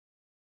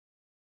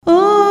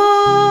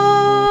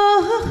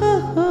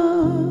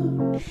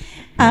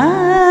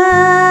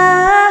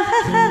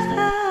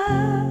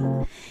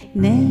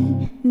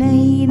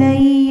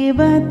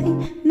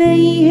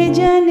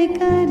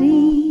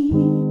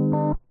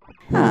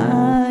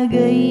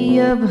गई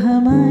अब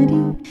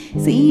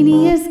हमारी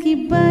सीनियर्स की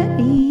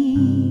बारी।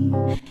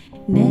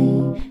 नई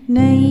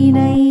नई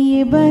नई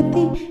ये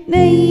बातें,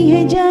 नई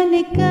है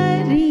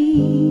जानकारी।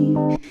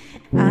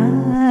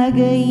 आ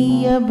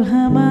गई अब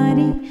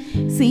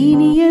हमारी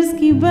सीनियर्स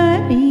की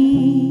बारी।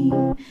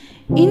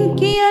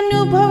 इनके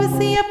अनुभव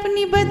से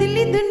अपनी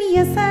बदली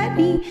दुनिया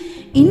सारी।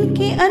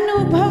 इनके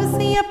अनुभव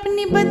से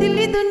अपनी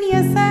बदली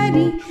दुनिया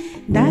सारी।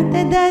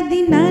 दादा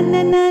दादी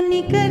नाना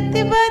नानी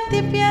करते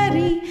बातें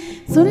प्यारी।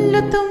 सुन लो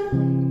तुम,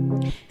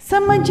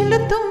 समझ लो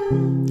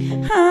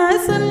तुम, हाँ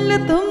सुन लो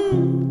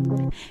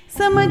तुम,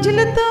 समझ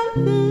लो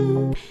तुम।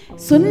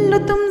 सुन लो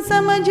तुम,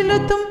 समझ लो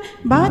तुम,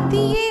 बात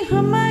ये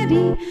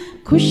हमारी।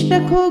 खुश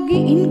रखोगे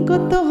इनको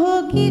तो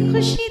होगी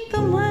खुशी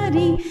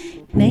तुम्हारी।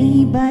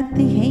 नई बात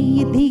है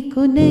ये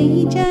देखो,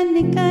 नई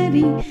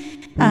जानकारी।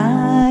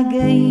 आ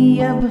गई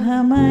अब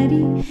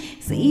हमारी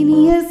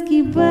सीनियर्स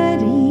की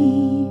बारी।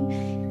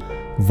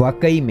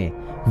 वाकई में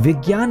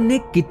विज्ञान ने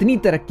कितनी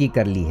तरक्की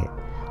कर ली है।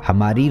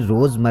 हमारी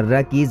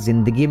रोजमर्रा की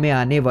जिंदगी में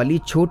आने वाली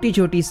छोटी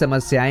छोटी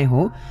समस्याएं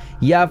हो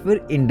या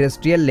फिर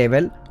इंडस्ट्रियल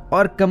लेवल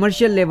और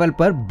कमर्शियल लेवल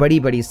पर बड़ी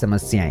बड़ी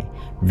समस्याएं,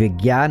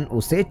 विज्ञान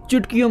उसे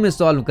चुटकियों में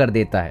सॉल्व कर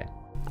देता है।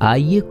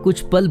 आइए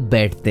कुछ पल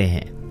बैठते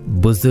हैं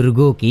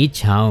बुजुर्गों की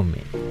छांव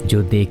में।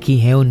 जो देखी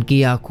है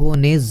उनकी आंखों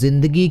ने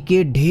जिंदगी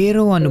के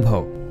ढेरों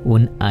अनुभव,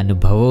 उन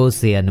अनुभवों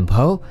से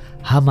अनुभव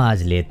हम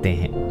आज लेते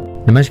हैं।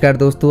 नमस्कार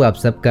दोस्तों, आप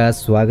सबका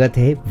स्वागत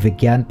है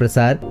विज्ञान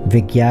प्रसार,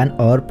 विज्ञान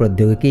और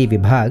प्रौद्योगिकी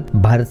विभाग,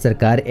 भारत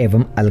सरकार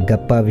एवं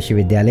अलगप्पा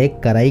विश्वविद्यालय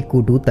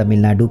कराईकुडू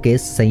तमिलनाडु के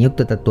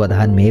संयुक्त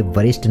तत्वाधान में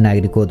वरिष्ठ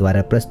नागरिकों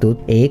द्वारा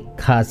प्रस्तुत एक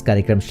खास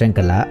कार्यक्रम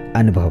श्रृंखला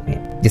अनुभव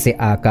में, जिसे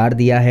आकार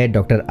दिया है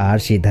डॉक्टर आर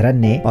श्रीधरन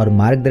ने और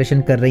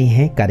मार्गदर्शन कर रही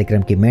हैं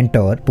कार्यक्रम की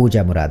मेंटोर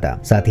पूजा मुरादा।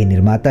 साथ ही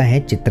निर्माता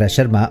हैं चित्रा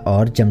शर्मा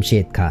और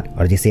जमशेद खान,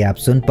 और जिसे आप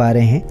सुन पा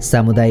रहे हैं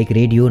सामुदायिक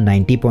रेडियो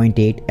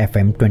 90.8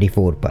 FM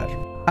 24 पर।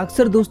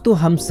 अक्सर दोस्तों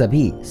हम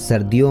सभी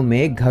सर्दियों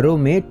में घरों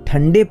में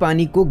ठंडे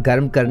पानी को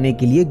गर्म करने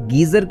के लिए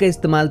गीजर का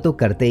इस्तेमाल तो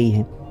करते ही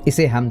हैं,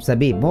 इसे हम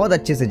सभी बहुत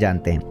अच्छे से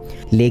जानते हैं।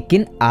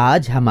 लेकिन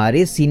आज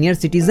हमारे सीनियर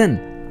सिटीजन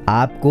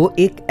आपको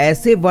एक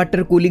ऐसे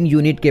वाटर कूलिंग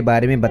यूनिट के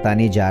बारे में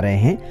बताने जा रहे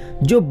हैं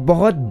जो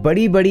बहुत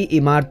बड़ी बड़ी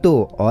इमारतों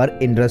और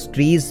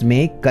इंडस्ट्रीज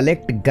में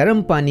कलेक्ट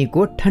गर्म पानी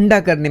को ठंडा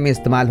करने में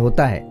इस्तेमाल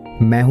होता है।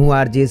 मैं हूँ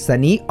आरजे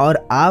सनी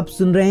और आप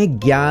सुन रहे हैं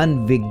ज्ञान,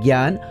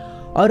 विज्ञान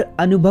और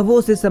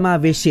अनुभवों से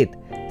समावेशित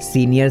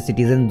सीनियर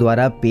सिटीजन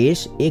द्वारा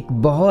पेश एक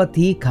बहुत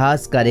ही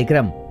खास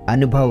कार्यक्रम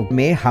अनुभव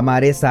में।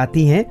 हमारे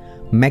साथी हैं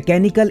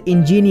मैकेनिकल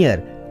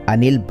इंजीनियर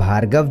अनिल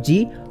भार्गव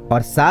जी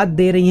और साथ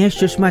दे रही हैं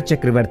सुषमा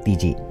चक्रवर्ती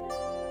जी।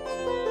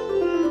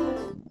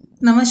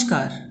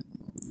 नमस्कार,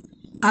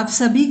 आप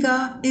सभी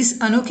का इस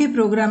अनोखे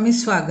प्रोग्राम में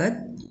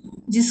स्वागत,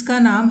 जिसका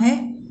नाम है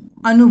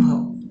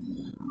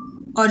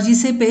अनुभव और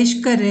जिसे पेश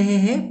कर रहे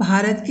हैं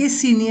भारत के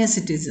सीनियर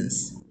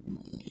सिटीजन्स।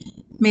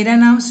 मेरा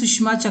नाम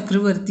सुषमा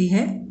चक्रवर्ती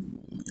है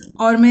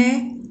और मैं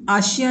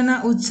आशियाना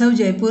उत्सव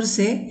जयपुर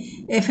से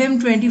FM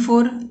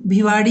 24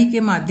 भिवाड़ी के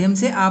माध्यम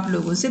से आप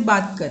लोगों से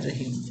बात कर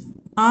रही हूँ।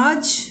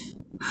 आज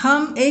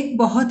हम एक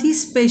बहुत ही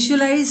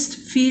स्पेशलाइज्ड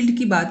फील्ड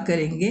की बात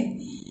करेंगे,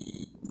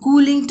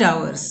 कूलिंग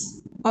टावर्स।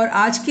 और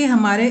आज के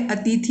हमारे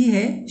अतिथि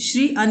है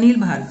श्री अनिल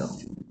भार्गव।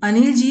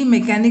 अनिल जी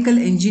मैकेनिकल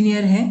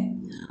इंजीनियर हैं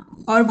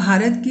और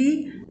भारत की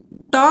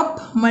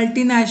टॉप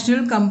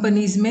मल्टीनेशनल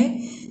कंपनीज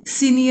में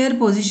सीनियर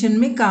पोजीशन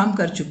में काम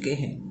कर चुके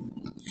हैं।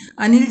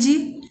 अनिल जी,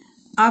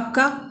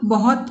 आपका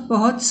बहुत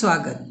बहुत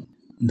स्वागत।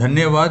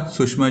 धन्यवाद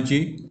सुषमा जी,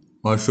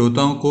 और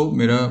श्रोताओं को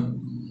मेरा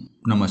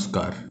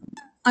नमस्कार।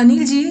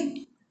 अनिल जी,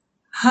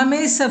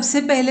 हमें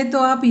सबसे पहले तो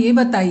आप ये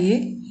बताइए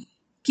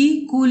कि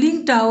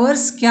कूलिंग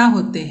टावर्स क्या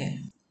होते हैं।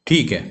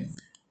 ठीक है,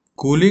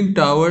 कूलिंग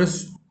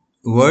टावर्स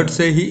वर्ड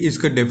से ही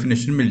इसका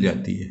डेफिनेशन मिल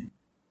जाती है।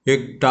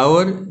 एक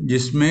टावर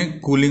जिसमें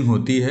कूलिंग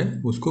होती है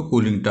उसको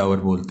कूलिंग टावर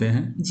बोलते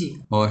हैं जी।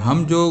 और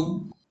हम जो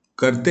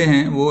करते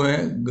हैं वो है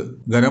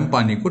गर्म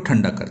पानी को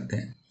ठंडा करते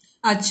हैं।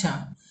 अच्छा,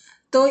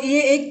 तो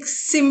ये एक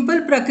सिंपल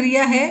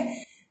प्रक्रिया है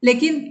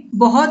लेकिन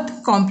बहुत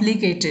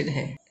कॉम्प्लिकेटेड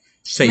है।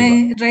 सही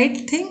बात,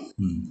 राइट थिंग?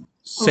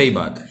 सही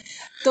बात है।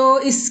 तो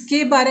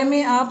इसके बारे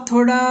में आप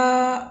थोड़ा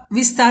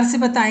विस्तार से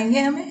बताएंगे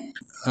हमें?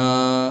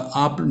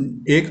 आप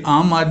एक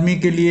आम आदमी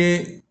के लिए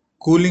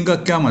कूलिंग का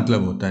क्या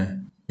मतलब होता है?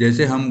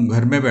 जैसे हम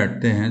घर में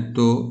बैठते हैं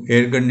तो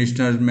एयर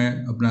कंडीशनर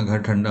में अपना घर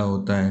ठंडा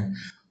होता है,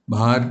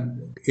 बाहर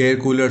एयर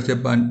कूलर से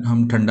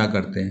हम ठंडा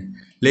करते हैं,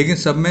 लेकिन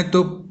सब में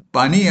तो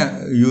पानी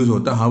यूज़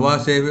होता है, हवा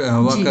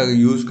का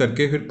यूज़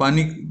करके फिर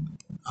पानी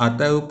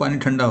आता है, वो पानी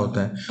ठंडा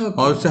होता है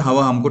और उससे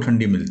हवा हमको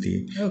ठंडी मिलती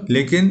है।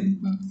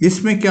 लेकिन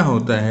इसमें क्या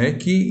होता है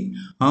कि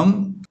हम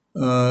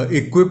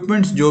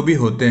इक्विपमेंट्स जो भी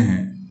होते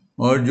हैं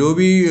और जो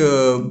भी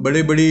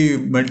बड़े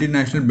बड़ी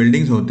मल्टीनेशनल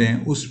बिल्डिंग्स होते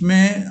हैं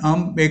उसमें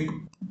हम एक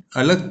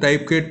अलग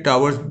टाइप के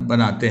टावर्स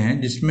बनाते हैं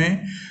जिसमें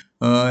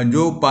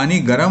जो पानी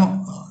गर्म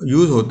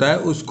यूज़ होता है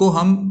उसको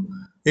हम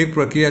एक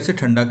प्रक्रिया से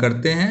ठंडा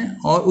करते हैं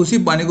और उसी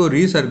पानी को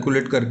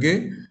रीसर्कुलेट करके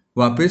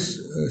वापस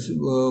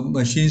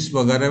मशीन्स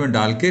वगैरह में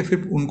डाल के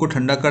फिर उनको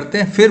ठंडा करते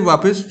हैं, फिर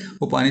वापस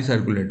वो पानी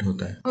सर्कुलेट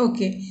होता है।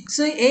 ओके,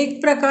 सो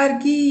एक प्रकार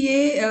की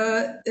ये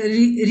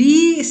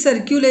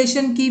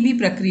रीसर्कुलेशन की भी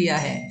प्रक्रिया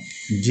है।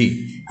 जी,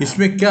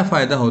 इसमें क्या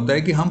फ़ायदा होता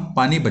है कि हम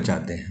पानी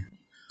बचाते हैं।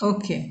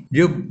 ओके।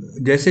 जो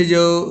जैसे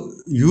जो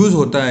यूज़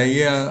होता है,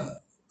 ये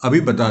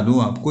अभी बता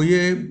दूं आपको,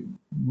 ये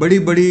बड़ी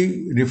बड़ी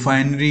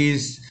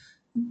refineries,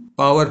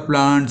 power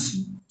plants,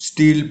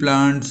 steel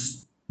plants,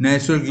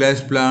 natural gas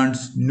plants,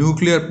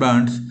 nuclear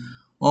plants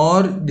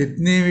और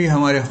जितने भी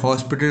हमारे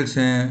हॉस्पिटल्स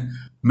हैं,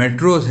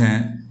 मेट्रोज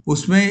हैं,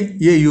 उसमें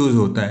ये यूज़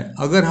होता है।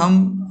 अगर हम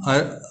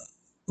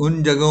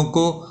उन जगहों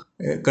को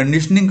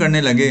कंडीशनिंग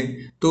करने लगे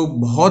तो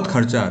बहुत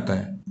खर्चा आता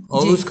है,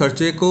 और जी। उस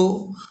खर्चे को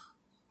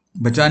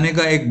बचाने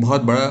का एक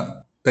बहुत बड़ा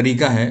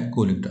तरीका है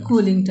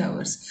कूलिंग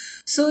टावर्स।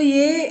 सो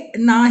ये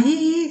ना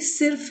ही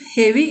सिर्फ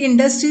हेवी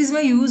इंडस्ट्रीज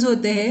में यूज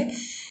होते हैं,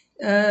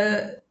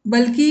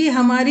 बल्कि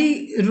हमारी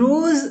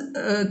रोज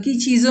की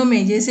चीज़ों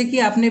में, जैसे कि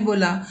आपने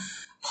बोला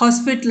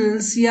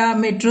हॉस्पिटल्स या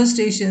मेट्रो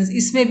स्टेशंस,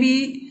 इसमें भी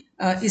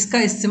इसका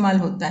इस्तेमाल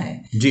होता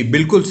है। जी,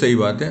 बिल्कुल सही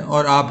बात है।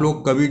 और आप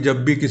लोग कभी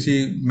जब भी किसी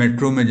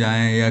मेट्रो में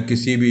जाएं या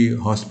किसी भी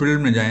हॉस्पिटल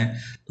में जाएं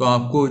तो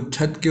आपको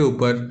छत के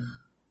ऊपर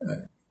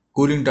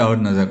कूलिंग टावर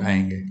नज़र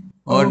आएंगे,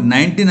 और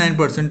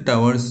 99%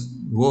 टावर्स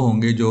वो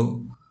होंगे जो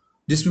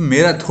जिसमें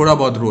मेरा थोड़ा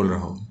बहुत रोल रहा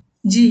हो।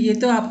 जी, ये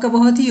तो आपका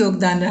बहुत ही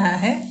योगदान रहा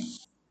है।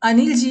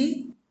 अनिल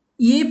जी,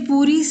 ये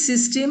पूरी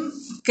सिस्टम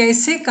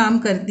कैसे काम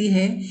करती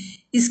है,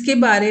 इसके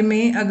बारे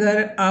में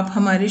अगर आप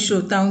हमारे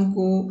श्रोताओं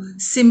को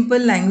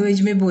सिंपल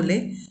लैंग्वेज में बोले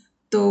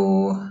तो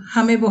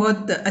हमें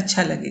बहुत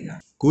अच्छा लगेगा।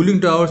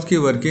 कूलिंग टावर्स की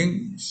वर्किंग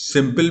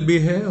सिंपल भी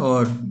है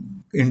और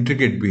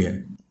इंट्रिकेट भी है।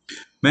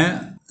 मैं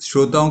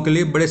श्रोताओं के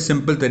लिए बड़े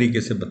सिंपल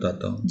तरीके से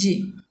बताता हूँ। जी।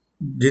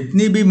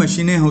 जितनी भी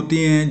मशीनें होती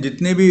हैं,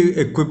 जितने भी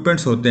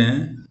इक्विपमेंट्स होते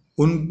हैं,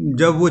 उन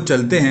जब वो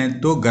चलते हैं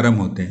तो गर्म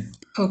होते हैं।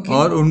 ओके।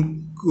 और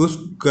उस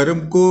गर्म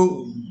को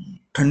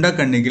ठंडा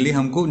करने के लिए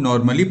हमको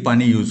नॉर्मली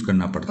पानी यूज़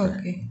करना पड़ता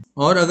है।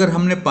 और अगर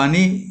हमने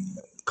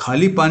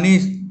खाली पानी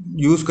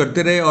यूज़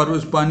करते रहे और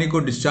उस पानी को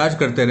डिस्चार्ज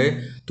करते रहे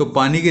तो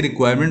पानी की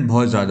रिक्वायरमेंट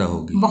बहुत ज़्यादा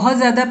होगी, बहुत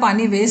ज़्यादा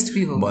पानी वेस्ट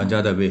भी होगा, बहुत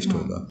ज़्यादा वेस्ट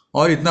होगा,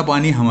 और इतना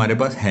पानी हमारे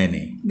पास है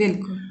नहीं।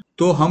 बिल्कुल।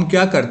 तो हम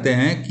क्या करते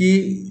हैं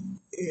कि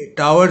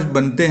टावर्स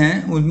बनते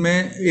हैं,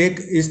 उनमें एक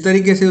इस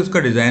तरीके से उसका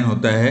डिज़ाइन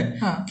होता है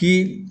कि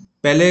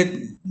पहले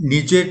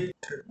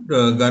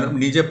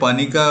नीचे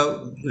पानी का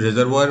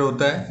रिजर्वायर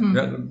होता है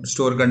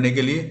स्टोर करने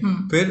के लिए,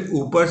 फिर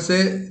ऊपर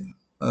से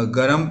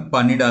गर्म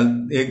पानी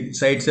एक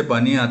साइड से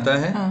पानी आता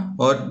है,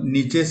 और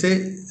नीचे से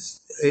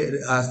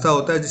रास्ता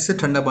होता है जिससे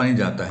ठंडा पानी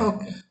जाता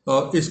है।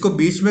 और इसको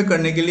बीच में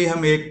करने के लिए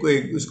हम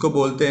एक उसको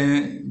बोलते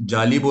हैं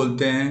जाली,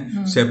 बोलते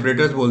हैं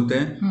सेपरेटर्स बोलते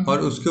हैं, और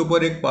उसके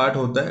ऊपर एक पार्ट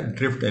होता है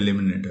ड्रिफ्ट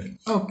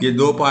एलिमिनेटर। ये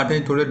दो पार्ट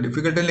हैं, थोड़े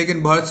डिफिकल्ट है,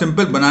 लेकिन बहुत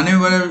सिंपल, बनाने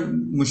में बड़ा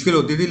मुश्किल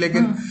होती थी,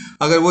 लेकिन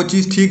अगर वो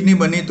चीज़ ठीक नहीं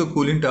बनी तो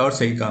कूलिंग टावर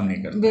सही काम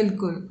नहीं करता।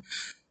 बिल्कुल।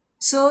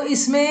 सो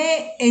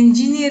इसमें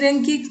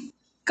इंजीनियरिंग की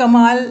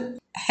कमाल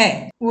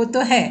है, वो तो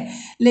है,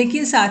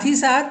 लेकिन साथ ही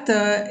साथ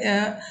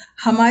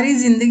हमारी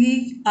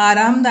ज़िंदगी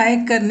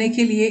आरामदायक करने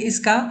के लिए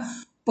इसका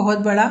बहुत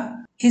बड़ा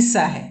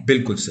हिस्सा है।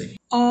 बिल्कुल सही।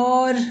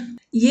 और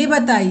ये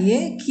बताइए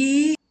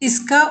कि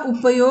इसका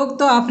उपयोग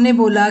तो आपने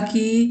बोला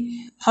कि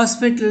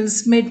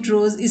हॉस्पिटल्स,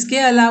 मेट्रोज, इसके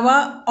अलावा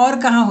और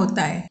कहाँ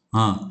होता है?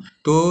 हाँ,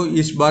 तो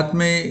इस बात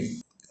में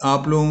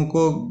आप लोगों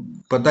को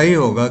पता ही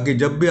होगा कि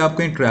जब भी आप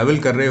कहीं ट्रैवल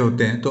कर रहे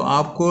होते हैं तो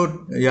आपको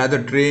या तो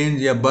ट्रेन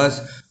या बस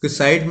के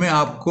साइड में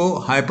आपको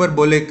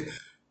हाइपरबोलिक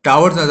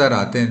टावर्स नज़र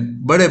आते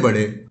हैं, बड़े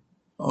बड़े,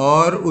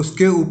 और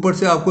उसके ऊपर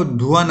से आपको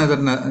धुआं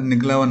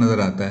निकला हुआ नज़र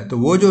आता है। तो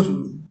वो जो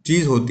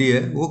चीज़ होती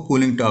है वो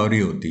कूलिंग टावर ही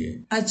होती है।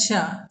 अच्छा,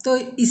 तो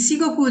इसी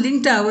को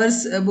कूलिंग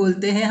टावर्स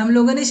बोलते हैं। हम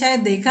लोगों ने शायद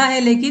देखा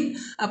है लेकिन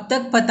अब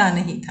तक पता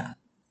नहीं था।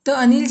 तो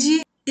अनिल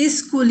जी,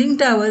 इस कूलिंग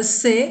टावर्स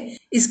से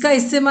इसका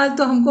इस्तेमाल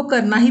तो हमको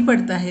करना ही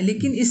पड़ता है,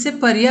 लेकिन इससे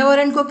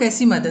पर्यावरण को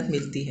कैसी मदद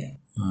मिलती है?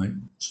 हाँ,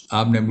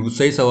 आपने बिल्कुल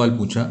सही सवाल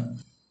पूछा।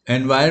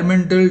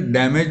 एनवायरमेंटल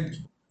डैमेज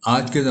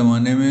आज के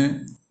ज़माने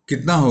में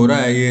कितना हो रहा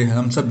है ये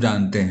हम सब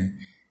जानते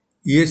हैं।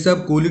 ये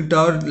सब कूलिंग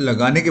टावर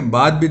लगाने के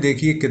बाद भी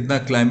देखिए कितना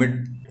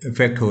क्लाइमेट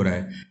इफेक्ट हो रहा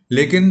है,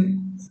 लेकिन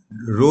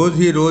रोज़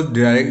ही रोज़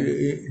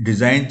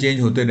डिज़ाइन चेंज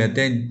होते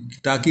रहते हैं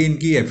ताकि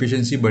इनकी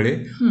एफिशिएंसी बढ़े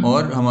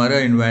और हमारा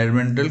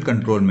एनवायरमेंटल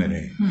कंट्रोल में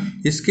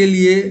रहे। इसके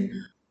लिए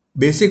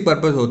बेसिक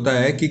पर्पस होता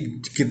है कि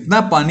कितना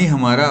पानी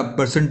हमारा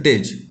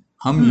परसेंटेज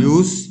हम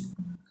यूज़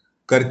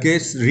करके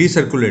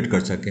रीसर्कुलेट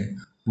कर सकें।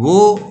 वो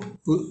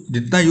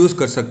जितना यूज़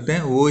कर सकते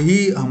हैं वो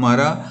ही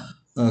हमारा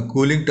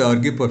कूलिंग टावर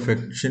की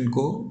परफेक्शन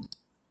को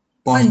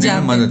पहुंचने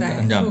में मदद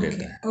अंजाम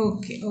देता है।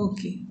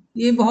 ओके,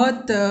 ये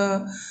बहुत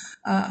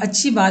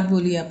अच्छी बात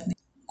बोली आपने।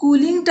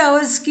 कूलिंग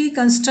टावर्स की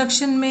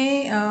कंस्ट्रक्शन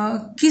में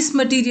किस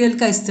मटेरियल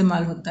का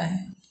इस्तेमाल होता है?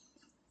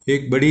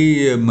 एक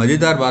बड़ी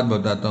मज़ेदार बात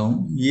बताता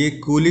हूँ। ये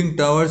कूलिंग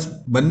टावर्स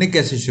बनने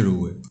कैसे शुरू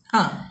हुए?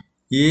 हाँ,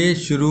 ये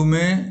शुरू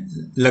में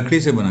लकड़ी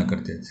से बना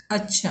करते थे।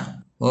 अच्छा।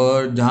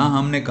 और जहाँ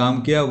हमने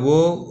काम किया वो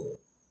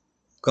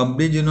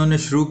कंपनी जिन्होंने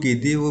शुरू की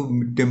थी वो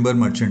टिम्बर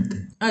मर्चेंट थे।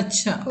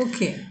 अच्छा,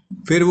 ओके।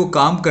 फिर वो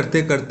काम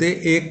करते करते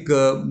एक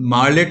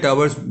मार्ले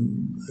टावर्स,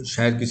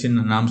 शायद किसी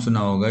ने नाम सुना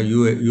होगा,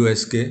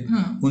 यूएस के,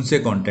 उनसे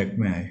कांटेक्ट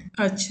में आए।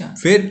 अच्छा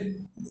फिर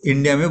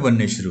इंडिया में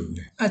बनने शुरू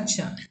हुए।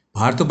 अच्छा।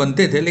 बाहर तो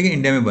बनते थे लेकिन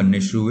इंडिया में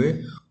बनने शुरू हुए,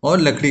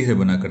 और लकड़ी से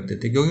बना करते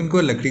थे क्योंकि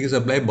उनको लकड़ी की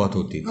सप्लाई बहुत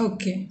होती थी।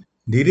 ओके।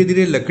 धीरे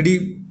धीरे लकड़ी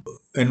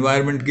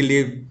एनवायरनमेंट के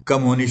लिए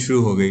कम होनी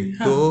शुरू हो गई,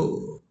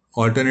 तो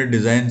ऑल्टरनेट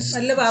डिजाइन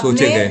मतलब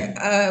सोचे आपने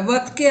गए।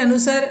 वक्त के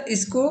अनुसार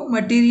इसको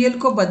मटेरियल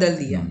को बदल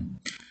दिया।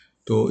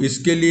 तो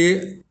इसके लिए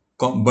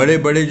बड़े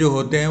बड़े जो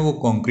होते हैं वो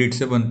कंक्रीट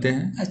से बनते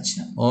हैं।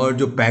 अच्छा। और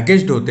जो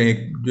पैकेज्ड होते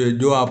हैं,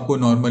 जो आपको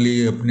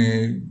नॉर्मली अपने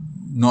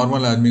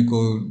नॉर्मल आदमी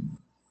को,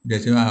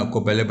 जैसे मैं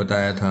आपको पहले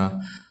बताया था,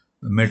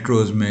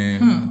 मेट्रोज में,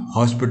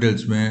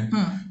 हॉस्पिटल्स में,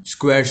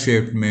 स्क्वायर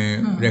शेप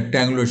में,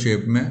 रेक्टेंगुलर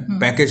शेप में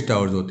पैकेज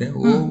टावर्स होते हैं,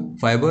 वो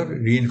फाइबर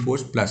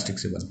रीइंफोर्स्ड प्लास्टिक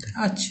से बनते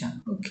हैं। अच्छा,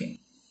 okay.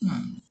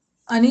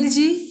 Anil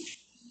ji,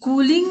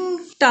 cooling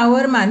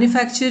tower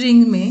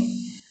manufacturing में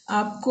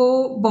आपको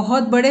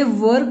बहुत बड़े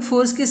वर्क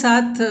फोर्स के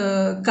साथ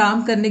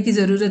काम करने की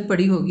ज़रूरत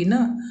पड़ी होगी ना,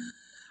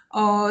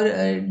 और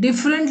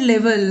different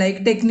level like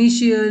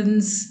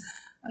technicians,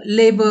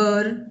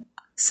 labour,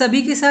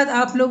 सभी के साथ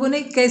आप लोगों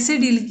ने कैसे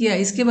डील किया,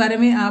 इसके बारे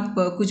में आप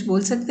कुछ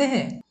बोल सकते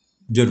हैं?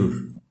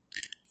 जरूर।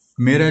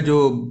 मेरा जो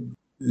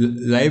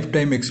लाइफ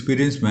टाइम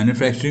एक्सपीरियंस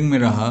मैन्युफैक्चरिंग में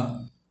रहा,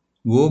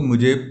 वो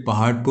मुझे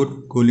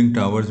पहाड़पुर कूलिंग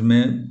टावर्स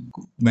में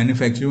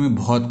मैन्युफैक्चरिंग में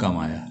बहुत काम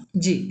आया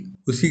जी।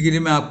 उसी के लिए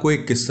मैं आपको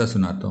एक किस्सा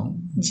सुनाता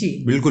हूँ जी।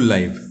 बिल्कुल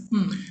लाइव।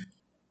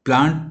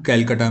 प्लांट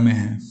कैलकाटा में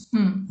है,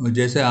 और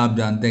जैसे आप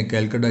जानते हैं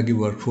कैलकाटा की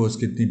वर्कफोर्स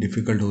कितनी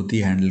डिफिकल्ट होती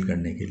है हैंडल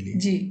करने के लिए।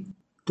 जी।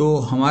 तो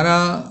हमारा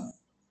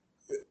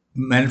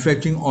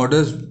मैन्युफैक्चरिंग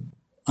ऑर्डर्स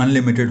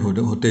अनलिमिटेड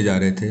होते जा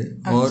रहे थे।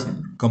 अच्छा। और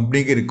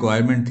कंपनी की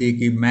रिक्वायरमेंट थी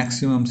कि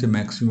मैक्सिमम से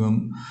मैक्सिमम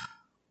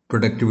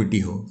प्रोडक्टिविटी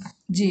हो।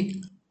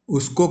 जी।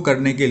 उसको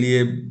करने के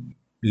लिए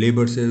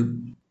लेबर से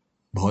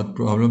बहुत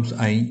प्रॉब्लम्स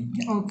आई।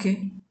 ओके।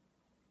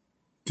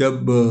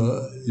 जब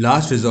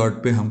लास्ट रिजॉर्ट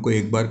पे हमको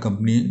एक बार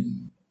company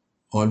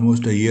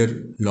almost a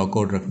year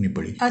lockout रखनी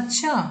पड़ी।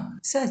 अच्छा,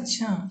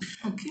 अच्छा,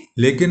 ओके।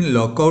 लेकिन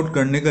लॉकआउट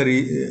करने का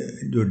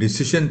जो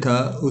डिसीजन था,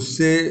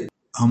 उससे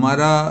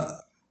हमारा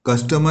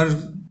कस्टमर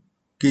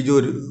की जो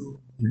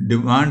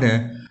डिमांड है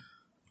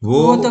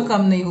वो तो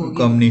कम नहीं होगी।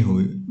 कम नहीं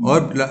हुई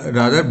और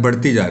रादर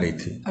बढ़ती जा रही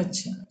थी।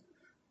 अच्छा।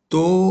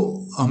 तो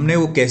हमने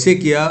वो कैसे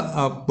किया,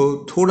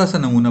 आपको थोड़ा सा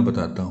नमूना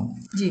बताता हूँ।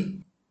 जी।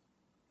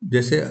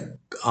 जैसे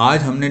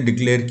आज हमने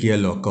डिक्लेयर किया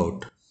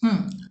लॉकआउट,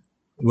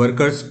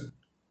 वर्कर्स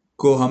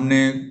को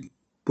हमने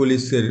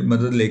पुलिस से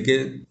मदद लेके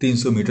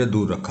 300 मीटर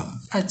दूर रखा।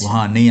 अच्छा।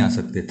 वहाँ नहीं आ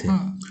सकते थे।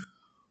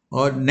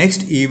 और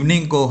नेक्स्ट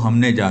इवनिंग को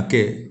हमने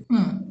जाके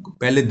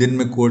पहले दिन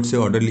में कोर्ट से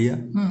ऑर्डर लिया,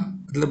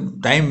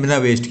 मतलब टाइम बिना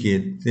वेस्ट किए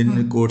दिन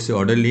में कोर्ट से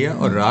ऑर्डर लिया,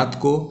 और रात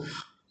को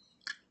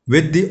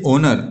विद द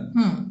ओनर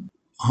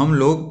हम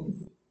लोग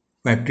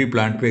फैक्ट्री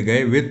प्लांट पे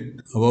गए विद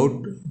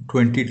अबाउट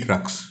 20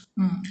 ट्रक्स।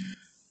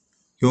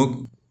 क्यों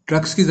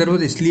ट्रक्स की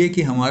ज़रूरत? इसलिए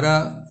कि हमारा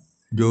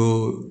जो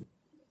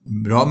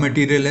रॉ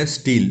मटेरियल है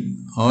स्टील,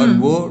 और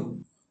वो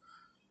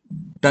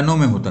टनों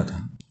में होता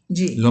था।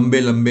 जी। लंबे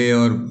लंबे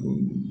और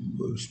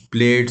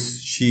प्लेट्स,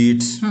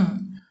 शीट्स,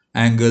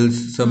 एंगल्स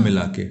सब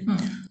मिला के,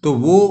 तो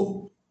वो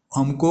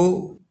हमको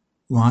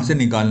वहाँ से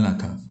निकालना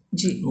था।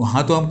 जी।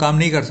 वहाँ तो हम काम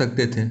नहीं कर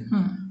सकते थे,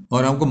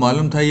 और हमको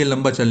मालूम था ये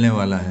लंबा चलने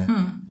वाला है,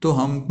 तो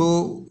हमको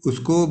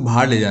उसको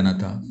बाहर ले जाना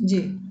था। जी।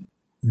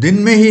 दिन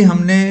में ही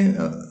हमने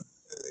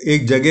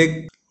एक जगह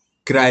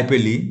किराए पे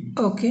ली,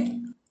 ओके।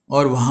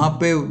 और वहाँ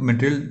पे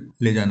मटेरियल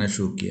ले जाना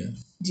शुरू किया।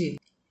 जी।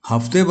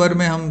 हफ्ते भर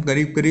में हम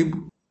करीब करीब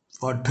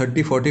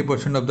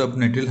 30-40% ऑफ द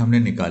मटेरियल हमने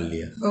निकाल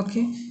लिया।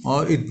 ओके।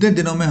 और इतने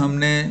दिनों में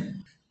हमने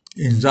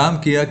इंतजाम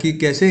किया कि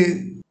कैसे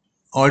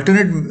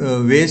ऑल्टरनेट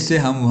वेज से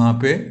हम वहाँ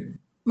पे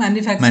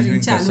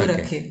मैन्युफैक्चरिंग चालू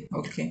रखे।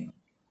 ओके।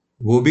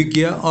 वो भी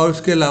किया, और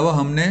उसके अलावा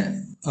हमने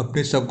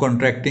अपने सब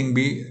कॉन्ट्रैक्टिंग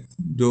भी,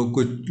 जो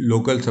कुछ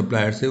लोकल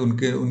सप्लायर से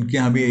उनके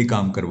यहाँ भी यही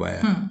काम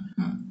करवाया।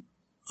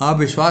 आप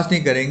विश्वास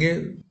नहीं करेंगे,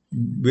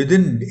 विद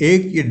इन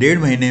 1 या 1.5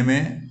 महीने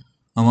में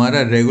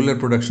हमारा रेगुलर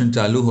प्रोडक्शन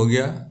चालू हो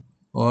गया,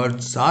 और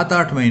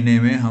 7-8 महीने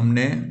में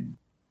हमने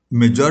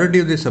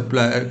majority of the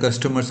supplier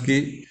customers की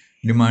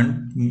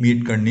डिमांड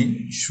मीट करनी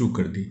शुरू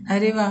कर दी।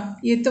 अरे वाह,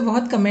 ये तो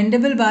बहुत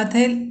कमेंडेबल बात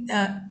है।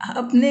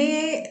 अपने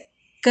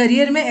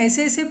करियर में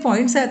ऐसे ऐसे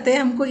पॉइंट्स आते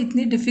हैं, हमको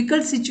इतनी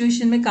डिफिकल्ट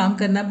सिचुएशन में काम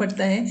करना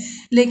पड़ता है,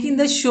 लेकिन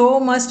the show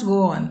must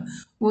go on,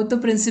 वो तो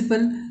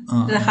प्रिंसिपल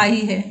रहा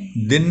ही है।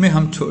 दिन में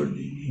हम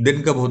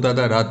दिन कब होता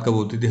था, रात कब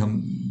होती थी,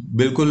 हम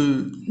बिल्कुल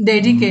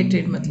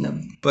डेडिकेटेड,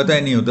 मतलब पता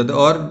ही नहीं होता था।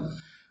 और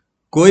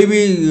कोई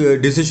भी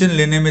डिसीजन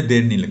लेने में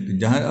देर नहीं लगती।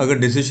 जहाँ अगर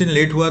डिसीजन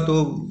लेट हुआ तो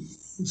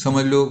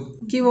समझ लो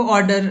कि वो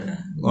ऑर्डर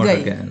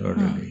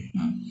गई।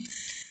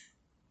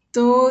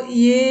 तो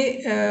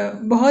ये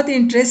बहुत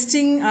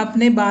इंटरेस्टिंग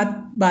आपने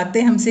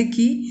बातें हमसे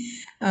की,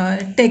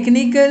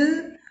 टेक्निकल,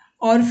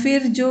 और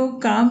फिर जो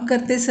काम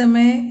करते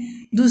समय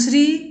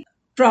दूसरी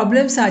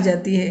प्रॉब्लम्स आ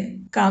जाती है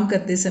काम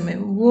करते समय,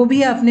 वो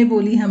भी आपने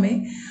बोली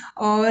हमें,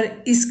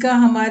 और इसका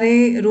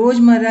हमारे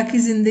रोज़मर्रा की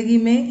ज़िंदगी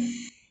में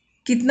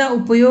कितना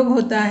उपयोग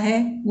होता है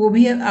वो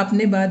भी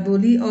आपने बात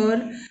बोली,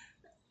 और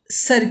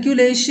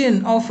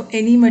circulation of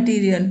any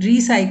material,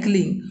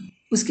 recycling,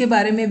 उसके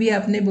बारे में भी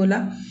आपने बोला।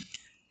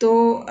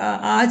 तो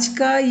आज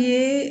का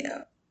ये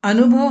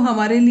अनुभव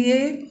हमारे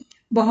लिए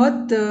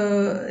बहुत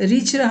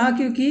रिच रहा,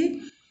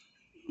 क्योंकि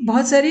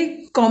बहुत सारी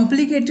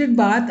कॉम्प्लिकेटेड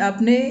बात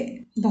आपने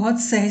बहुत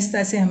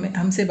सहजता से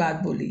हमसे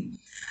बात बोली।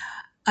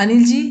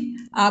 अनिल जी,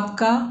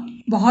 आपका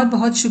बहुत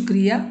बहुत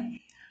शुक्रिया।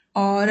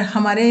 और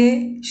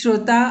हमारे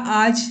श्रोता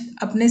आज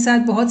अपने साथ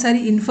बहुत सारी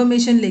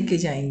इन्फॉर्मेशन लेके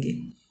जाएंगे,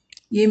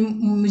 ये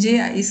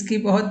मुझे इसकी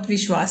बहुत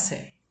विश्वास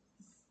है।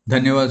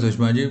 धन्यवाद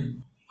सुषमा जी,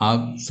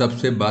 आप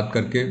सबसे बात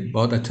करके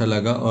बहुत अच्छा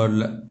लगा और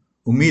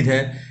उम्मीद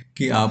है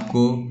कि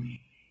आपको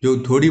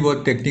जो थोड़ी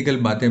बहुत टेक्निकल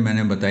बातें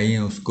मैंने बताई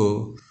हैं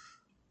उसको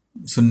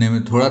सुनने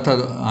में थोड़ा सा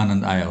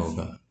आनंद आया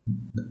होगा।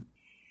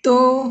 तो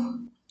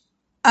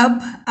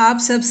अब आप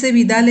सबसे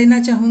विदा लेना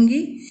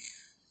चाहूँगी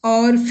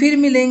और फिर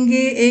मिलेंगे,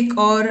 एक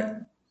और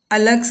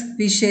अलग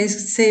विषय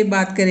से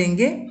बात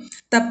करेंगे।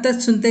 तब तक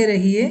सुनते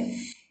रहिए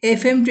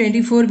FM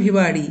 24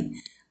 भिवाड़ी,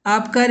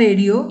 आपका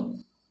रेडियो,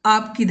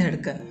 आपकी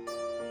धड़कन।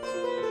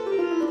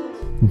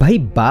 भाई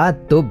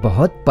बात तो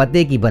बहुत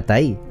पते की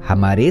बताई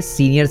हमारे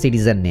सीनियर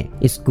सिटीजन ने।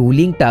 इस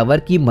कूलिंग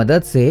टावर की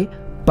मदद से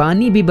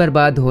पानी भी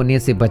बर्बाद होने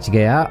से बच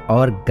गया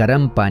और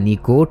गर्म पानी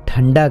को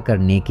ठंडा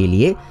करने के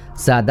लिए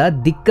ज्यादा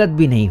दिक्कत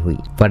भी नहीं हुई।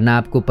 वरना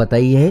आपको पता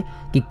ही है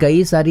कि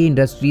कई सारी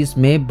इंडस्ट्रीज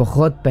में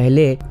बहुत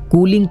पहले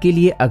कूलिंग के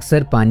लिए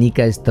अक्सर पानी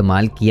का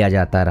इस्तेमाल किया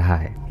जाता रहा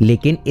है,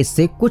 लेकिन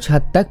इससे कुछ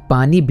हद तक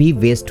पानी भी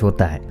वेस्ट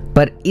होता है।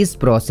 पर इस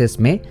प्रोसेस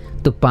में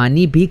तो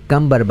पानी भी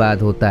कम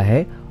बर्बाद होता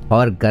है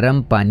और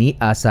गर्म पानी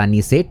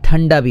आसानी से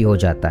ठंडा भी हो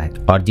जाता है,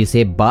 और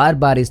जिसे बार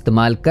बार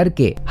इस्तेमाल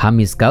करके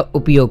हम इसका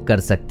उपयोग कर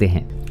सकते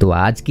हैं। तो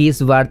आज की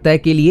इस वार्ता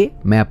के लिए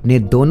मैं अपने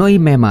दोनों ही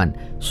मेहमान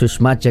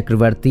सुषमा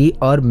चक्रवर्ती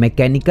और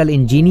मैकेनिकल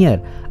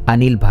इंजीनियर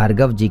अनिल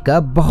भार्गव जी का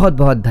बहुत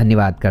बहुत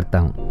धन्यवाद करता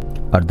हूं।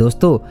 और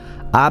दोस्तों,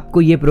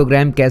 आपको ये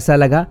प्रोग्राम कैसा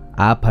लगा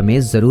आप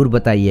हमें जरूर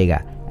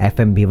बताइएगा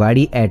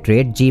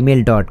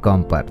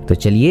fmbhiwadi@gmail.com पर। तो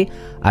चलिए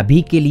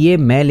अभी के लिए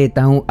मैं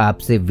लेता हूँ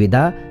आपसे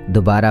विदा,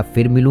 दोबारा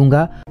फिर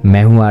मिलूंगा।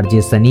 मैं हूँ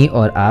आरजे सनी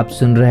और आप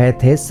सुन रहे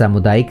थे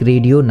सामुदायिक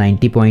रेडियो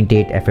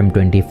 90.8 FM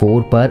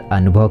 24 पर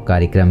अनुभव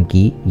कार्यक्रम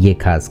की ये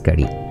खास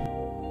कड़ी।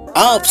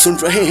 आप सुन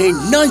रहे हैं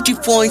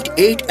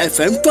 90.8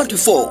 FM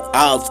 24,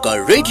 आपका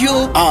रेडियो,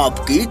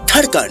 आपकी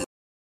धड़कन।